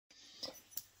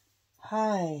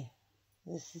Hi,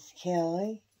 this is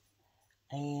Kelly,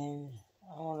 and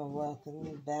I want to welcome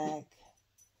you back.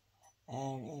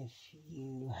 And if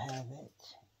you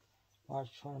haven't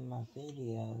watched one of my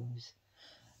videos,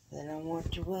 then I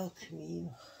want to welcome you.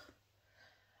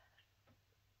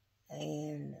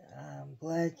 And I'm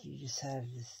glad you decided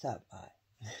to stop by.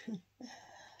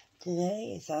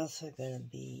 Today is also going to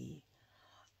be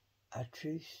a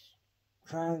true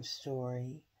crime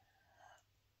story.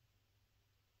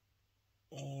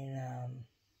 And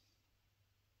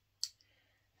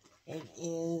it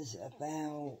is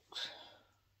about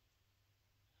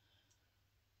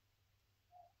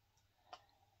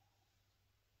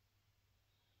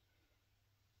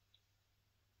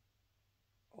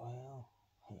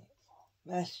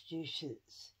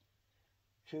Massachusetts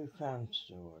true crime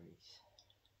stories.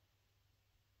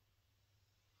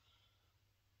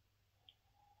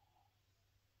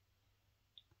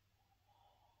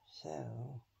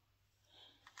 So,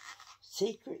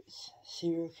 secrets,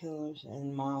 serial killers,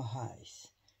 and mile heists.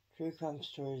 True crime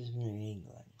stories of New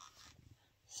England.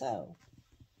 So,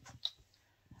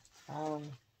 how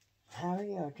are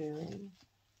y'all doing?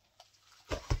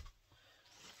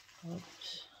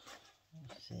 Oops.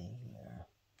 Let's see here.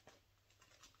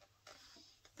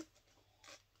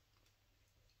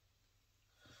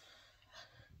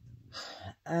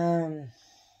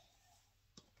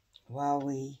 While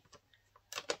we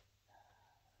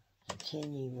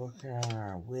continue working on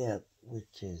our whip,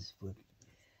 which is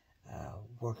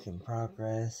work in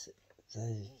progress, so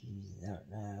if you don't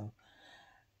know,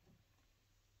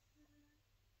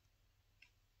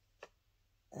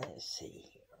 let's see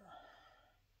here.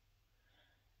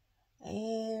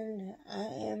 And I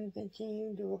am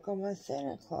continuing to work on my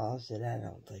Santa Claus that I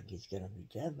don't think is going to be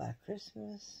done by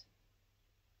Christmas.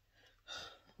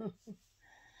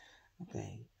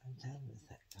 Okay, I'm done with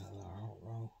that color. I don't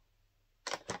know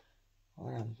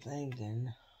what I'm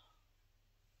thinking.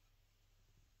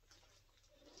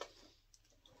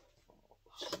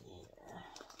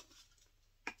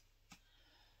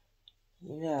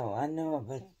 You know, I know a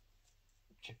bunch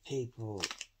of people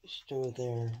store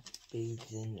their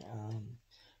beads in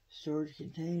storage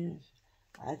containers.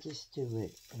 I just do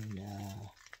it in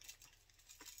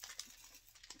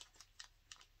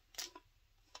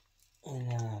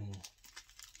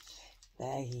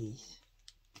baggies,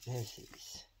 because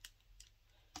it's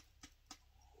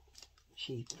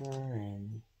cheaper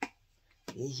and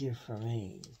easier for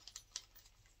me.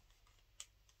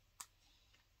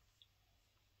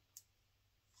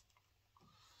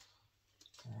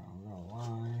 I don't know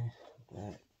why,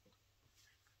 but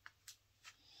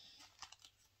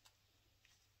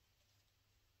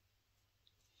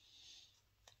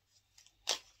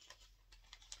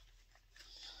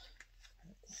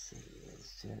let's see,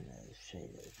 let's do another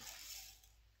shade of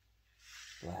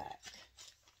black.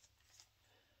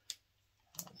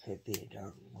 It could be a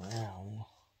dark brown.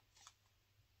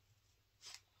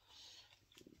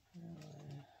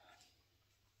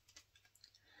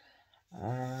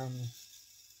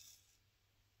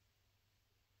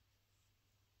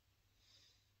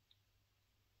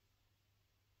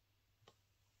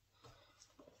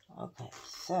 Okay,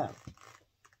 so,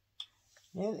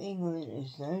 New England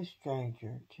is no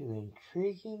stranger to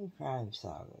intriguing crime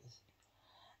sagas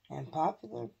and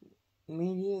popular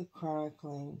media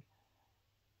chronicling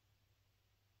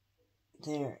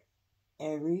their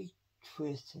every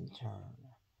twist and turn.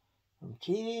 From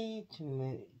TV to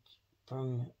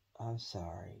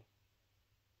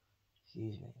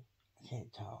excuse me, I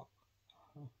can't talk.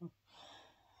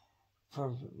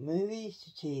 From movies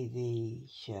to TV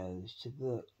shows to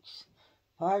books,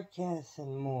 podcasts,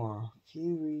 and more,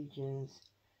 few regions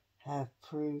have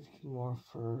proved more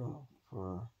fertile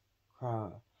for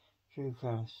true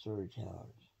crime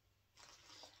storytellers.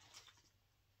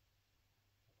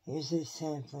 Here's a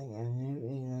sampling of New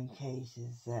England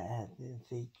cases that have been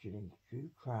featured in true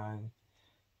crime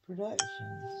productions.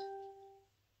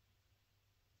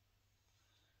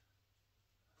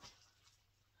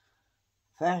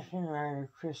 Fashion writer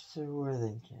Christopher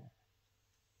Worthington,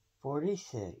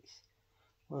 46,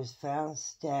 was found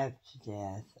stabbed to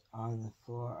death on the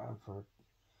floor of her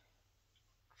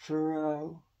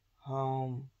Truro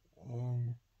home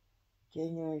in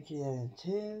January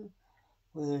 2002,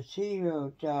 with her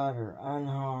 2-year-old daughter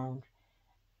unharmed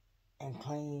and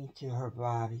clinging to her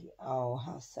body. Oh,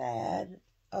 how sad.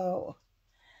 Oh,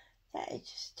 that is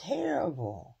just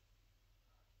terrible.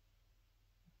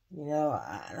 You know,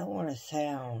 I don't want to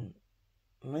sound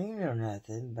mean or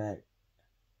nothing, but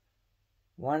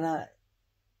why not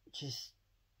just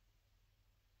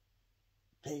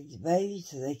take the baby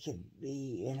so they can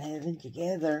be in heaven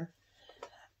together?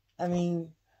 I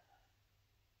mean,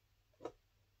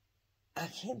 I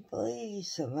can't believe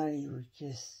somebody would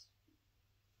just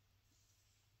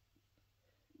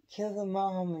kill the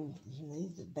mom and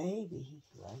leave the baby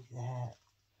like that.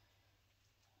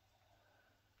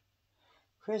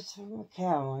 Christopher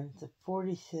McCowan, the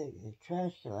 46, the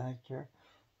trash collector,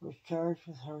 was charged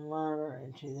with her murder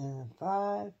in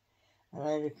 2005 and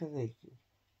later convicted.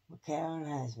 McCowan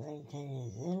has maintained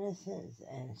his innocence,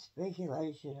 and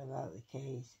speculation about the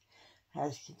case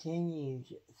has continued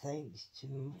thanks to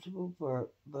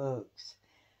multiple books,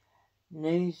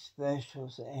 news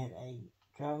specials, and a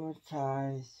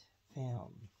dramatized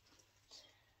film.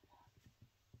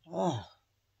 Oh,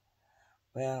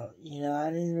 well,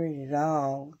 I didn't read it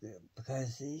all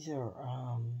because these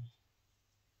are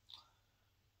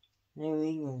New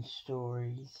England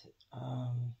stories.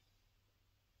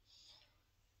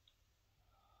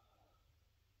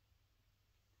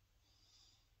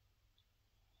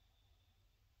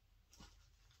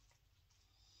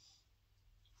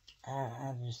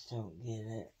 I just don't get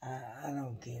it. I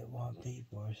don't get why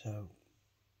people are so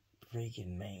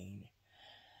freaking mean.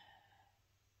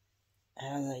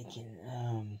 How they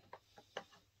can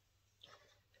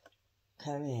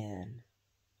come in,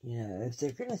 if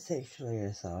they're gonna sexually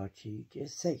assault you,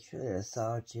 just sexually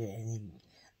assault you and then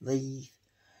leave.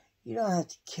 You don't have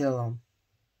to kill them.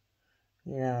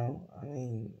 I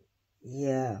mean,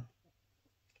 yeah,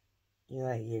 you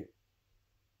might get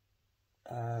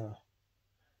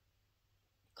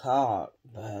caught,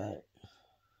 but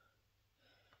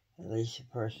at least the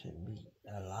person be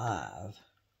alive.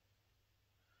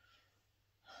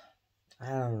 I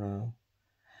don't know.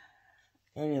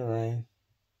 Anyway,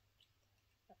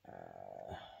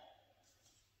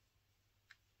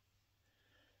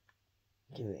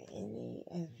 do any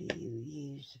of you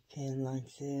use a pen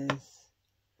like this?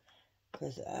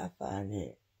 Because I find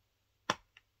it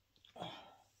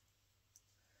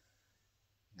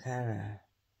kind of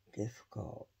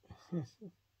difficult.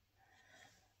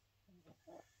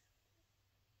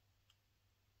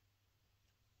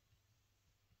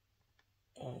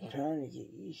 I'm trying to get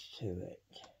used to it.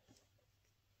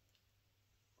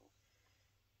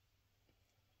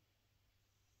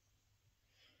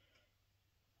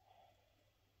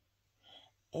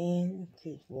 And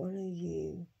could one of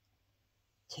you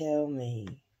tell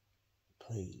me,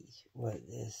 please, what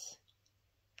this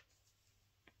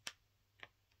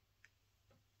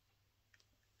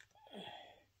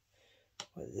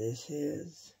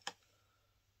is?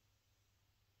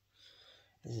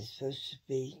 Is it supposed to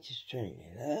be to straighten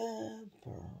it up,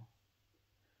 or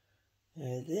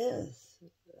this?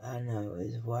 I know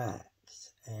is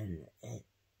wax, and it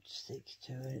sticks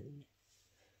to it.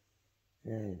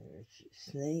 And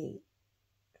it's neat.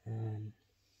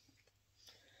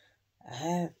 I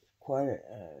have quite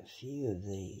a few of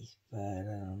these, but I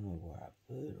don't know where I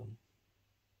put them.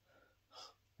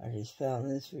 I just found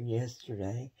this one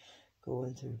yesterday,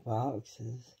 going through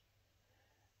boxes.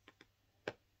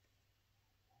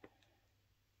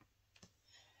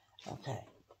 Okay,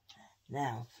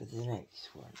 now for the next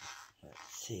one. Let's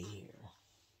see here.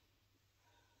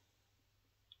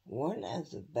 One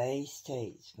of the Bay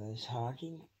State's most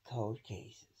haunting cold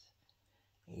cases.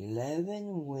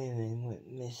 11 women went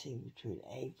missing between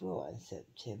April and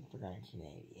September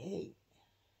 1988.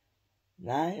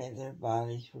 9 of their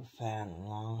bodies were found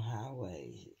along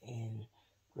highways in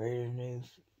Greater New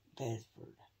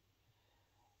Bedford,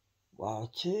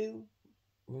 while 2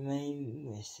 remain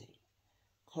missing.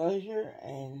 Closure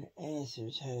and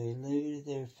answers have eluded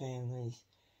their families,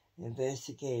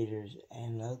 investigators,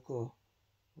 and local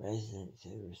residents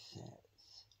ever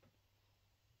since.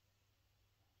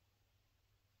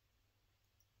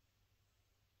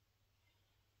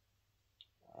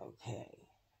 Okay,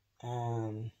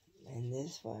 and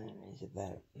this one is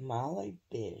about Molly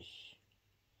Bish.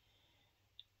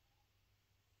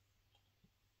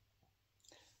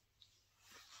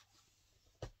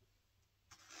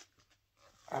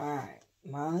 Alright,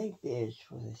 Molly Bish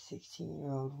was a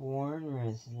 16-year-old Warren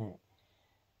resident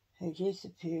who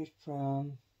disappeared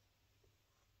from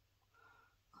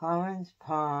Commons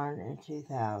Pond in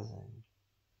 2000.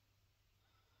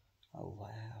 Oh, wow.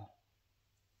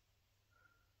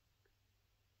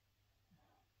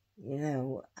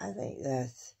 I think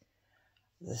that's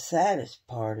the saddest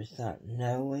part, is not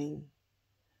knowing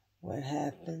what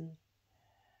happened.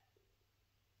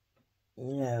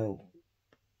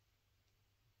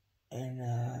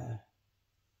 And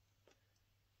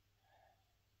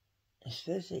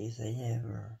especially if they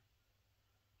never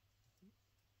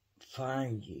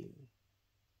find you.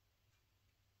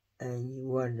 And you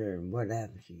wonder what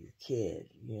happened to your kid,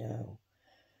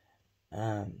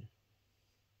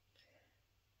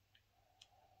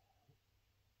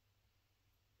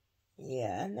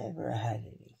 yeah, I never had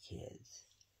any kids.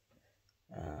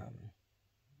 Yeah,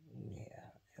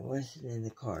 it wasn't in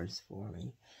the cards for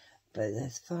me, but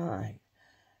that's fine.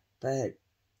 But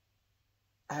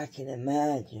I can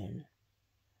imagine,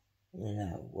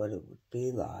 what it would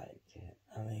be like.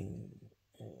 I mean,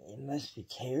 it must be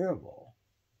terrible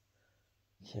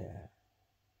to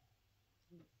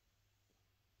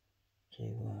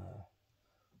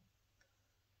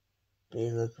be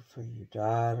looking for your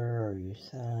daughter or your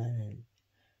son and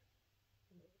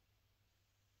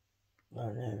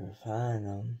don't ever find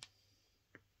them.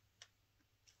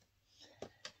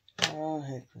 Oh,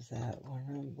 heck was that one?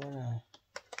 I'm gonna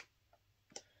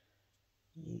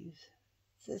use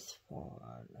this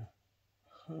one.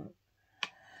 Huh.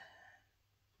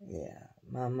 Yeah,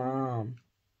 my mom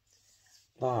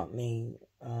bought me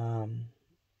a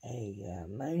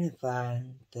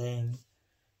magnifying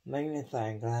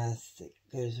glass that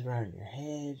goes around your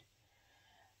head.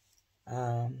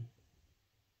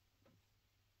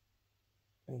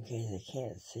 In case I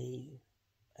can't see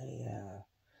a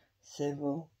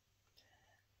symbol,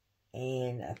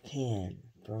 and a pen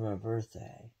for my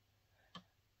birthday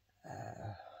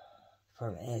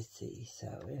from Etsy, so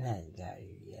it hasn't got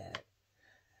here yet.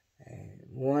 And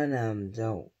one of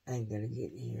them ain't gonna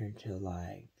get here until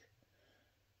like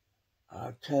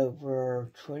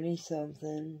October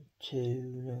 20-something to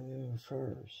November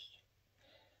 1st.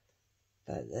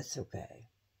 But that's okay.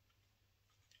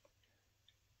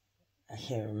 I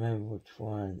can't remember which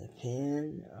one, the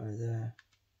pen or the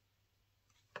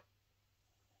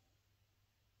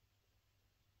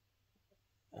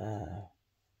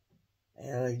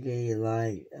LED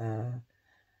light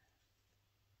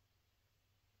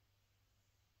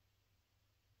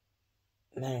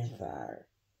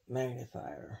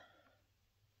magnifier.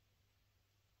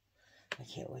 I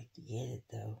can't wait to get it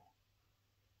though.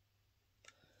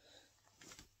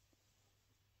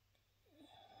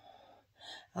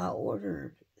 I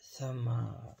ordered some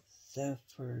stuff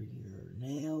for your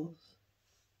nails.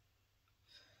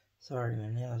 Sorry, my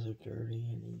nails are dirty.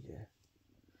 I need to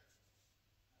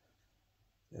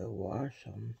go wash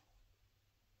them.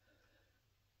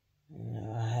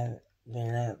 I haven't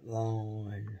been up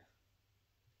long, and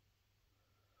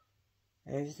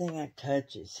everything I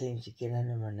touch, it seems to get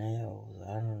under my nails.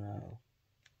 I don't know.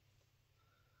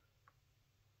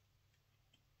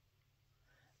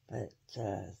 But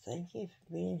thank you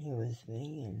for being here with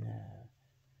me, and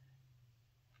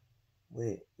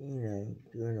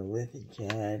doing a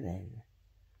wipnchat and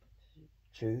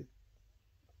true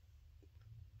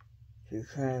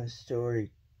crime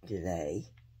story today.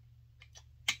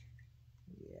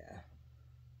 Yeah.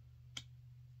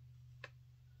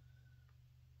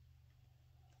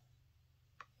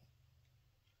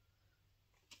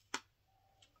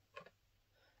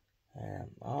 And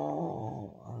I'm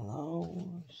all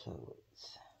alone, so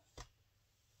it's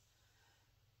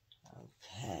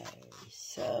okay.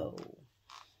 So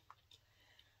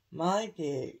my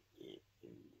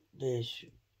dish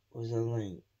was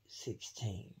only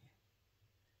 16,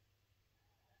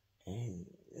 and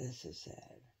this is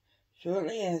sad.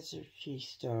 Shortly after she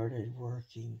started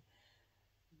working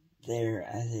there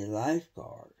as a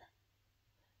lifeguard,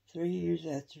 3 years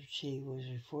after she was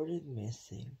reported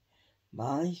missing,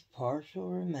 Molly's partial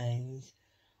remains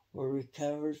were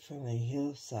recovered from a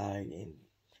hillside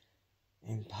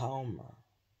in Palmer.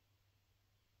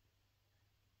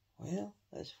 Well,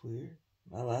 that's weird.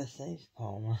 My last name's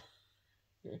Palmer.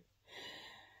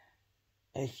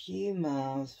 A few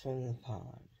miles from the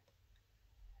pond.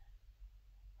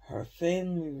 Her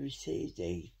family received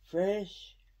a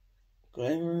fresh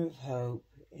glimmer of hope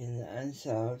in the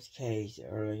unsolved case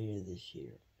earlier this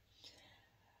year.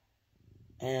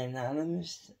 An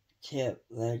anonymous tip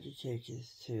led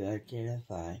detectives to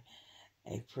identify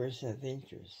a person of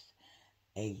interest,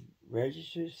 a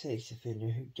registered sex offender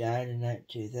who died in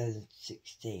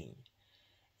 2016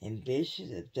 in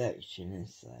vicious abduction and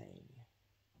slaying.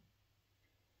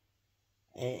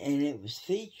 And it was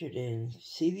featured in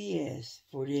CBS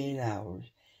 48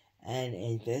 Hours, and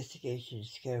Investigation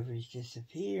Discovery's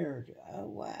disappeared. Oh,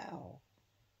 wow.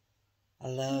 I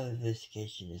love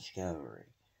Investigation Discovery.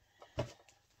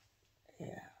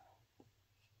 Yeah.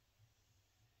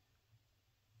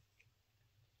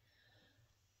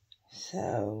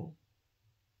 So,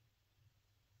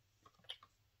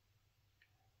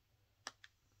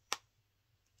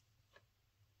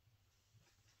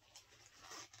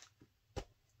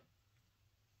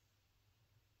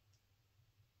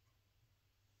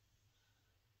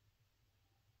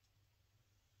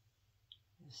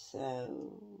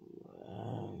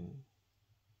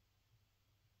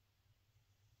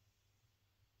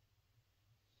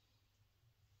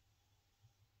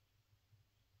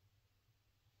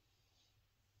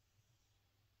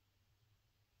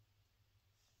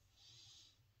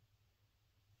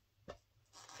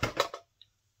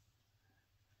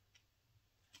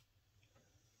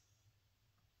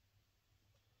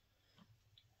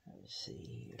 let's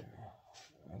see here.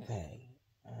 Okay.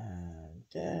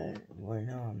 Done. Well,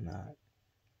 no, I'm not.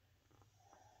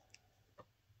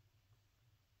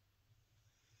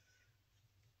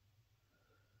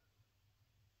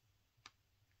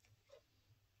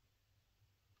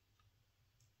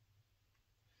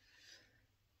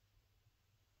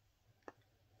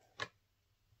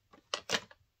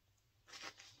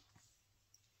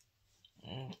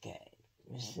 Okay.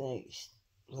 This next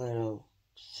little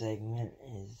segment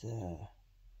is,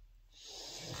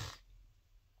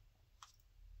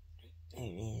 it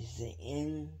is the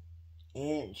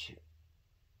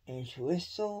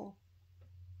Entwistle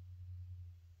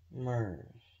murders.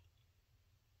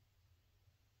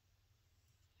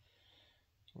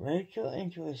 Rachel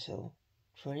Entwistle,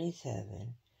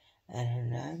 27, and her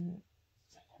 9,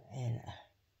 and,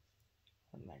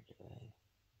 what am I doing?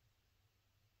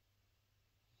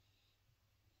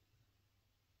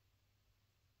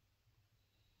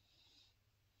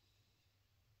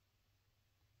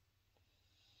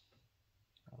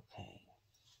 Okay.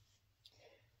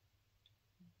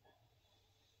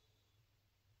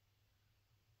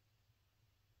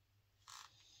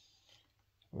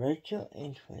 Rachel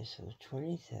Entwistle,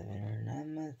 27, her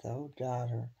 9-month-old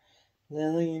daughter,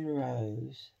 Lillian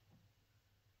Rose.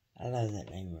 I love that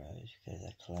name Rose because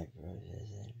I collect roses,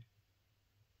 and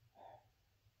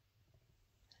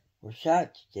were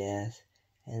shot to death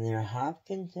in their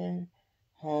Hopkinton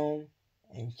home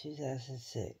in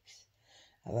 2006,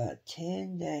 about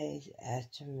 10 days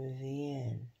after moving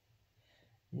in.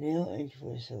 Neil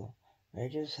Entwistle,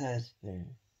 Rachel's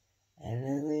husband,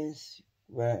 and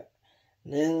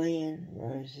Lillian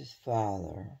Rose's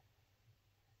father,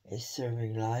 is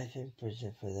serving life in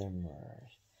prison for their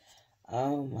murders.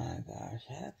 Oh my gosh,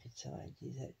 how could somebody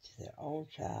do that to their own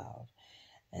child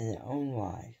and their own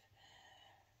wife?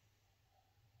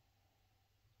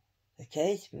 The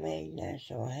case made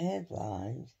national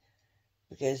headlines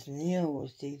because Neil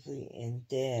was deeply in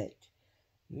debt,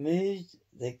 moved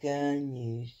the gun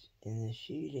used in the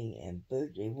shooting, and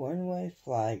booked a one-way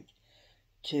flight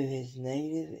to his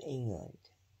native England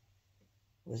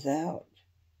without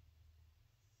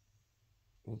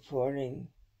reporting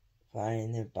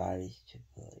finding their bodies to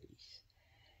police.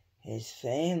 His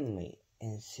family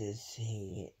insists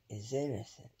he is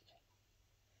innocent,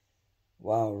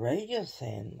 while Rachel's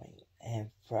family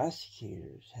and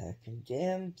prosecutors have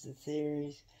condemned the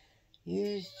theories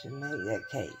used to make that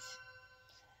case.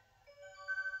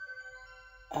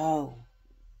 Oh,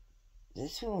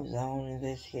 this one was on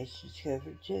Investigation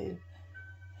Discovery too.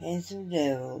 Handsome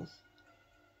Devils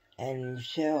and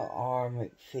Michelle R.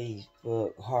 McPhee's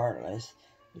book, Heartless,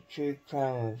 The True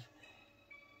Crime of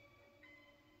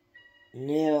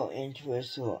Neil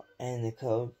Entwistle and the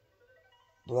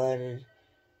Cold-Blooded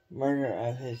Murder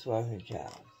of His Wife and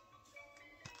Child.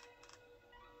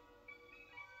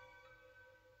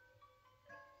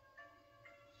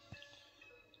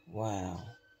 Wow.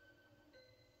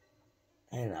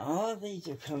 And all of these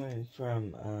are coming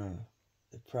from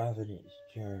the Providence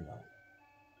Journal.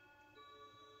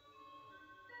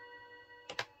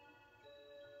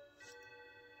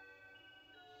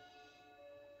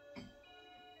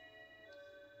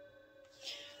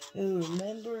 You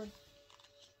remember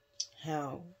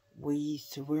how we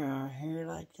used to wear our hair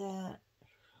like that?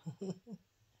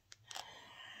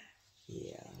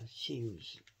 Yeah, she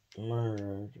was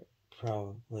murdered,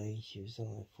 probably. She was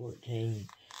only 14.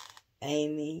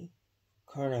 Amy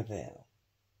Carnival.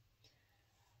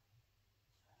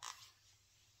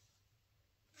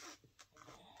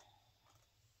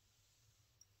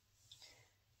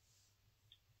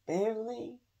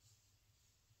 Beverly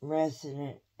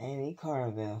resident Amy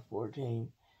Carnival,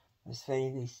 14, was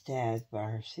fatally stabbed by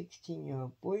her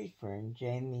 16-year-old boyfriend,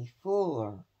 Jamie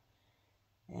Fuller,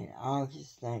 in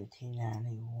August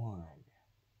 1991.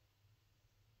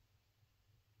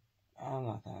 Oh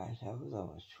my gosh, I was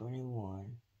almost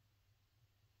 21.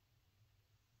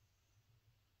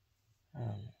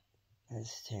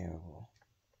 That's terrible.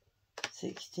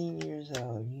 16 years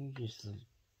old, you just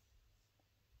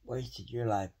wasted your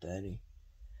life, buddy.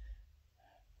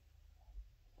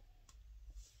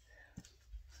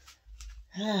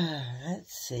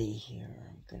 Let's see here.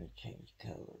 I'm going to change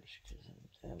colors because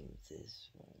I'm done with this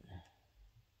one.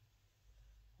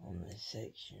 On this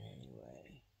section,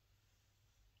 anyway.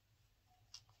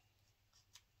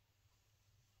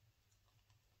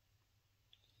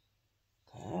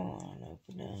 Come on,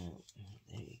 open up.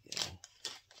 There you go.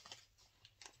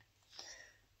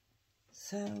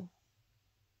 So,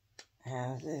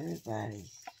 how's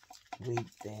everybody's week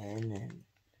been? And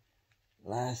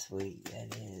last week,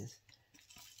 that is.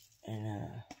 And,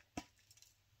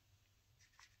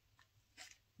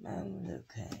 Mine was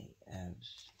okay. I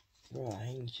was real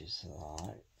anxious a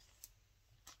lot.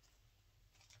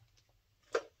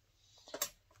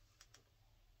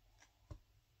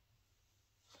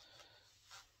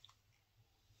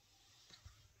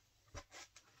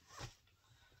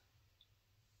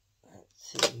 Let's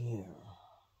see here.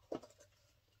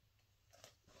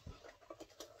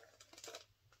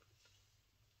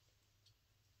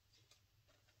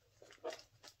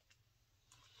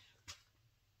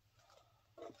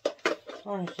 I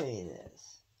want to show you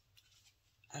this.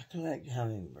 I collect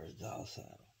hummingbirds also.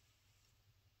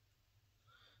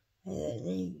 Isn't that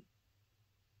neat?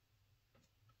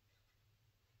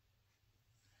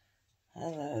 I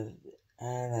love it.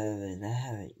 I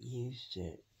haven't used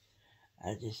it.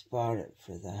 I just bought it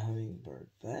for the hummingbird,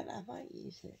 but I might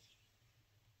use it.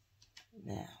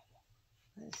 Now,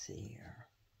 let's see here.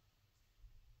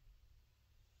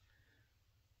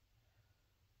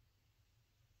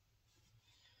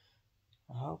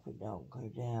 I hope it don't go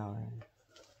down.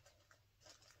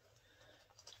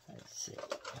 Let's see.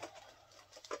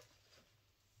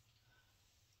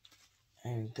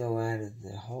 And go out of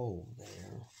the hole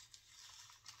there.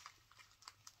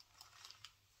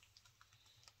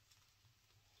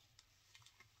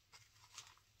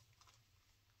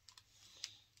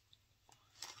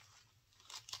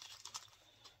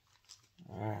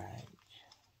 Alright.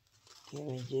 Give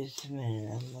me just a minute.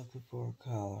 I'm looking for a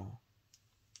color.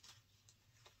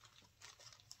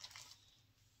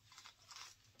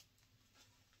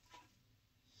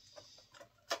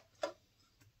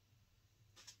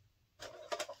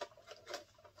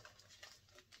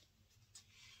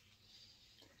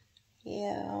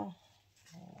 Yeah.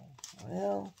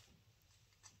 Well.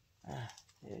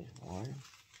 There's one.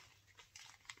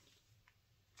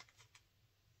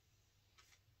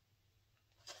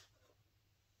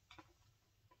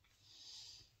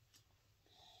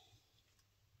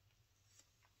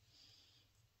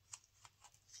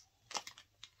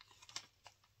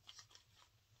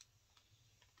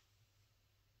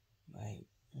 Wait,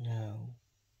 no.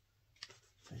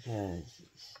 Because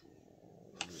it's,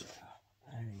 yeah,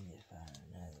 I need to find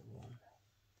another one.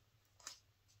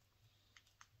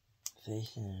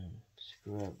 Fixing to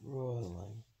screw up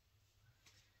royally.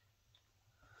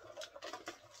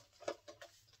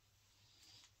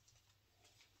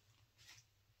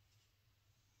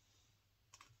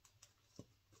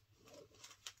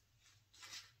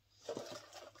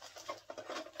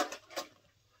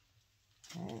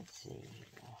 Let's see.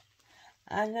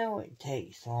 I know it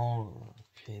takes longer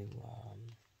to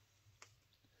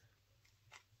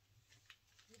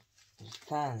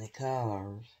find the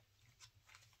colors.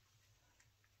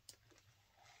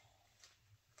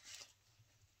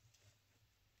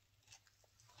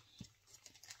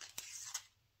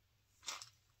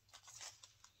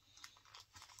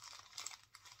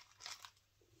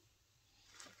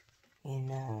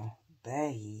 In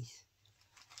baggies,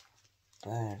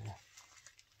 but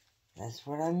that's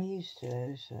what I'm used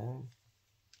to, so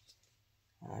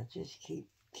I just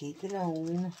keep it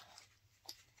on.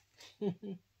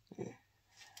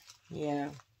 Yeah.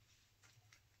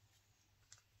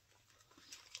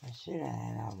 I should have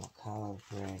had all my colors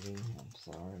ready. I'm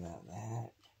sorry about that.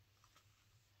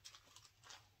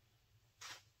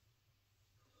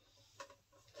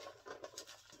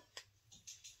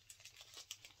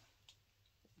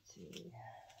 Let's see.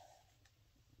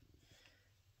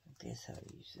 I guess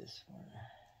I'll use this one.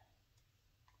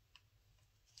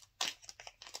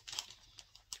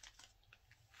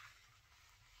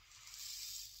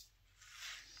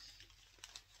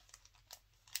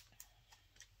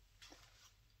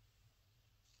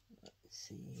 Let's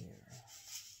see here.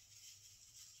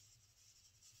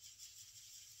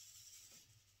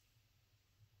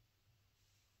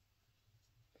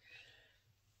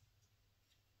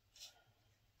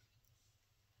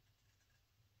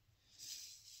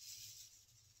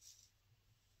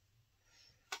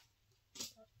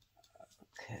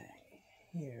 Okay,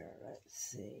 here, let's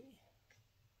see.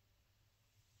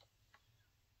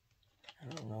 I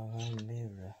don't know if I'm going to be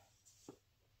able to.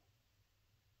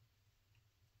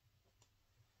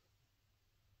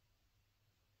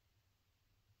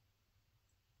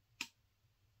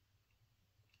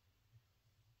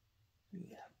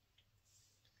 Yeah.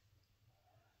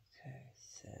 Okay,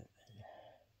 7.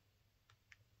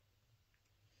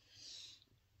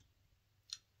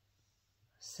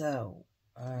 So,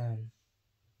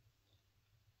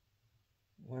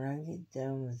 when I get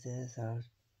done with this, I'll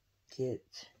get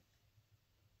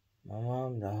my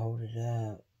mom to hold it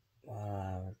up while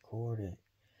I record it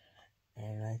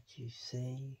and let you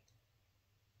see.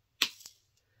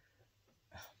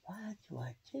 Why do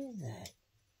I do that?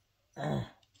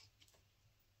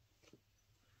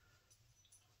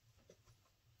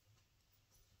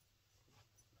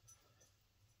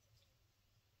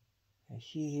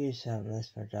 If you hear something,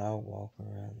 that's my dog walking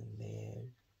around the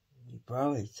bed. You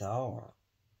probably saw her.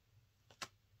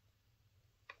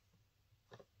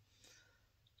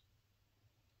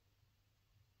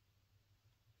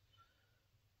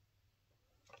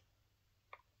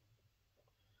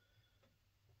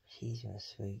 She's my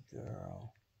sweet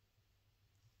girl.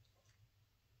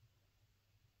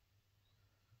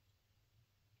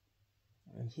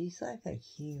 And she's like a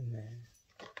human.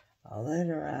 I'll let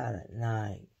her out at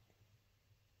night.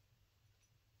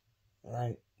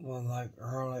 Like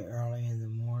early in the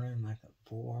morning, like at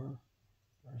 4 or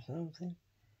something.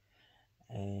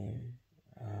 And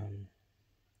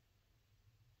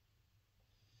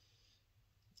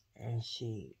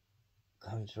she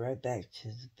comes right back to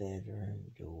the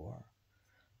bedroom door.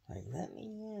 Like, let me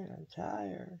in, I'm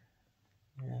tired.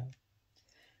 You know.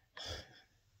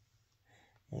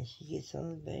 And she gets on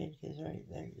the bed and goes right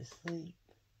back to sleep.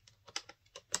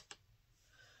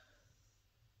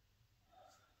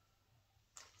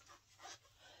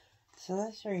 So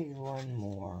let's read one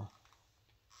more.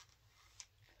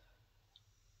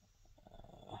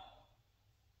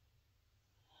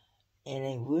 In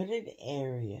a wooded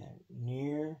area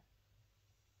near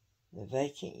the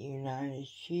vacant United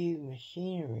Shoe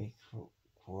Machinery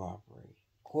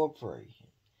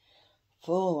Corporation,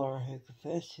 Fuller, who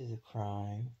confessed to the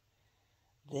crime,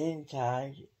 then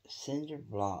tied cinder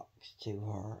blocks to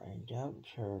her and dumped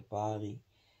her body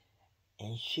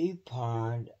in Shoe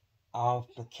Pond off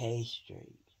McKay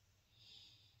Street.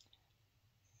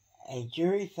 A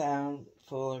jury found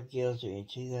Fuller guilty in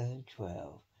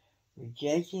 2012,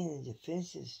 rejecting the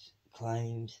defense's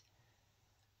claims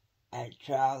at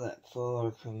trial that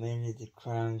Fuller committed the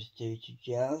crimes due to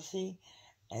jealousy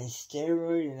and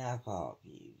steroid and alcohol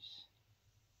abuse.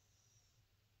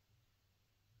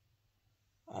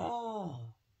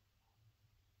 Oh.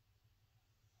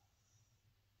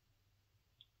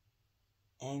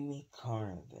 Amy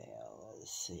Carnival,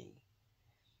 let's see.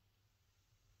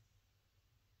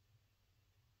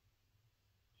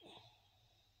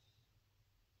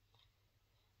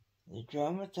 The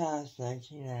dramatized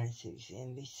 1996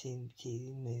 NBC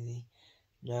TV movie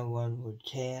No One Would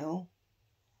Tell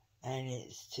and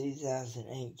its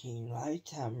 2018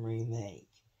 Lifetime remake,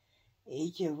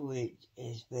 each of which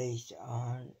is based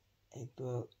on a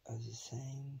book of the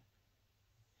same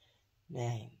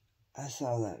name. I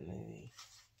saw that movie.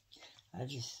 I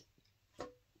just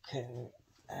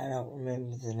I don't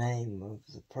remember the name of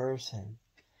the person.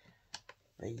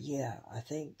 But yeah, I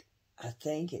think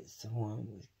it's the one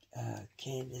with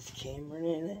Candace Cameron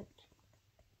in it,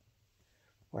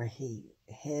 where he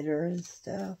hit her and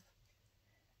stuff,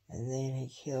 and then he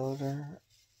killed her.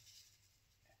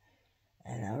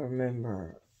 And I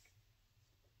remember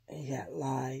he got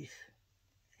life,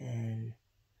 and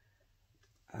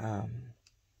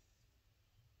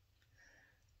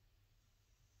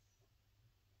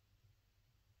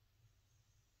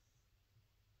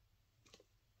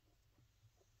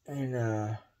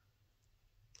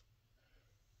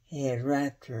he had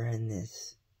wrapped her in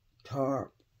this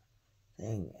tarp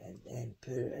thing and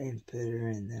put her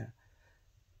in the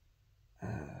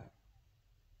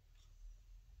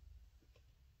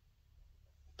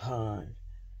pond.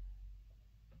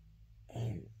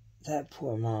 And that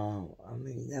poor mom, I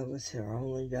mean, that was her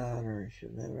only daughter.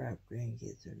 She'll never have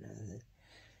grandkids or nothing.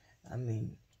 I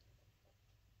mean,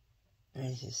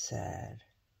 it's just sad.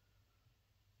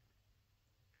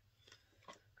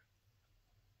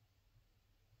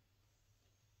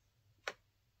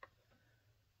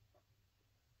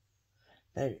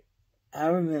 But I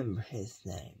remember his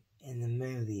name. In the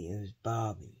movie, it was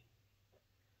Bobby.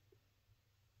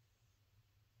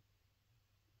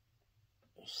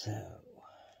 So,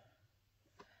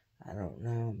 I don't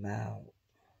know about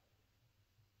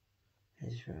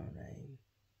his real name.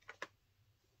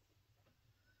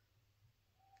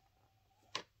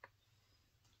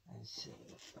 Let's see.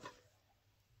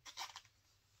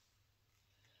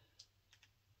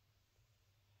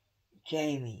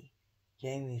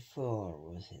 Jamie Fuller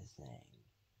was his name.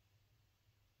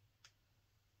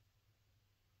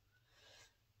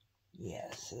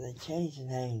 Yeah, so they changed the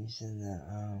names in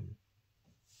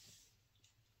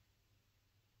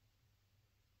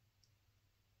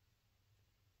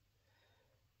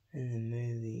the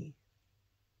movie.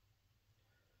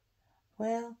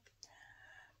 Well,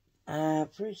 I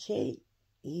appreciate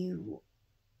you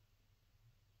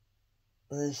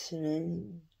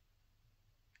listening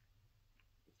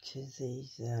to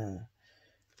these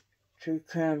true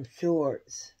crime short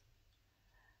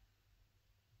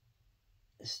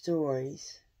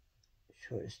stories.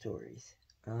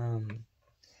 And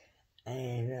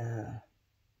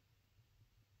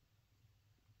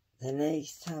the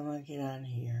next time I get on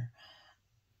here,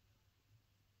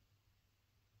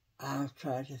 I'll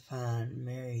try to find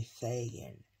Mary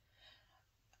Fagan.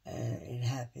 It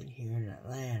happened here in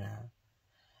Atlanta.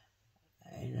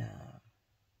 And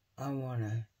I want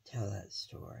to tell that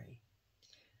story.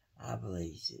 I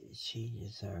believe that she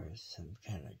deserves some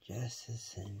kind of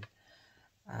justice, and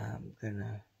I'm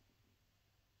gonna,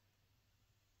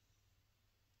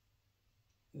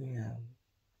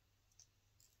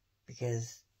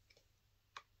 because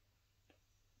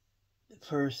the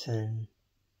person,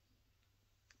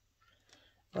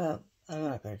 well, I'm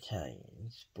not gonna tell you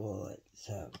and spoil it,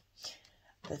 so,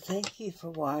 but thank you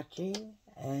for watching,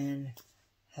 and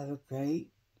have a great,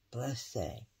 blessed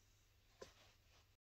day.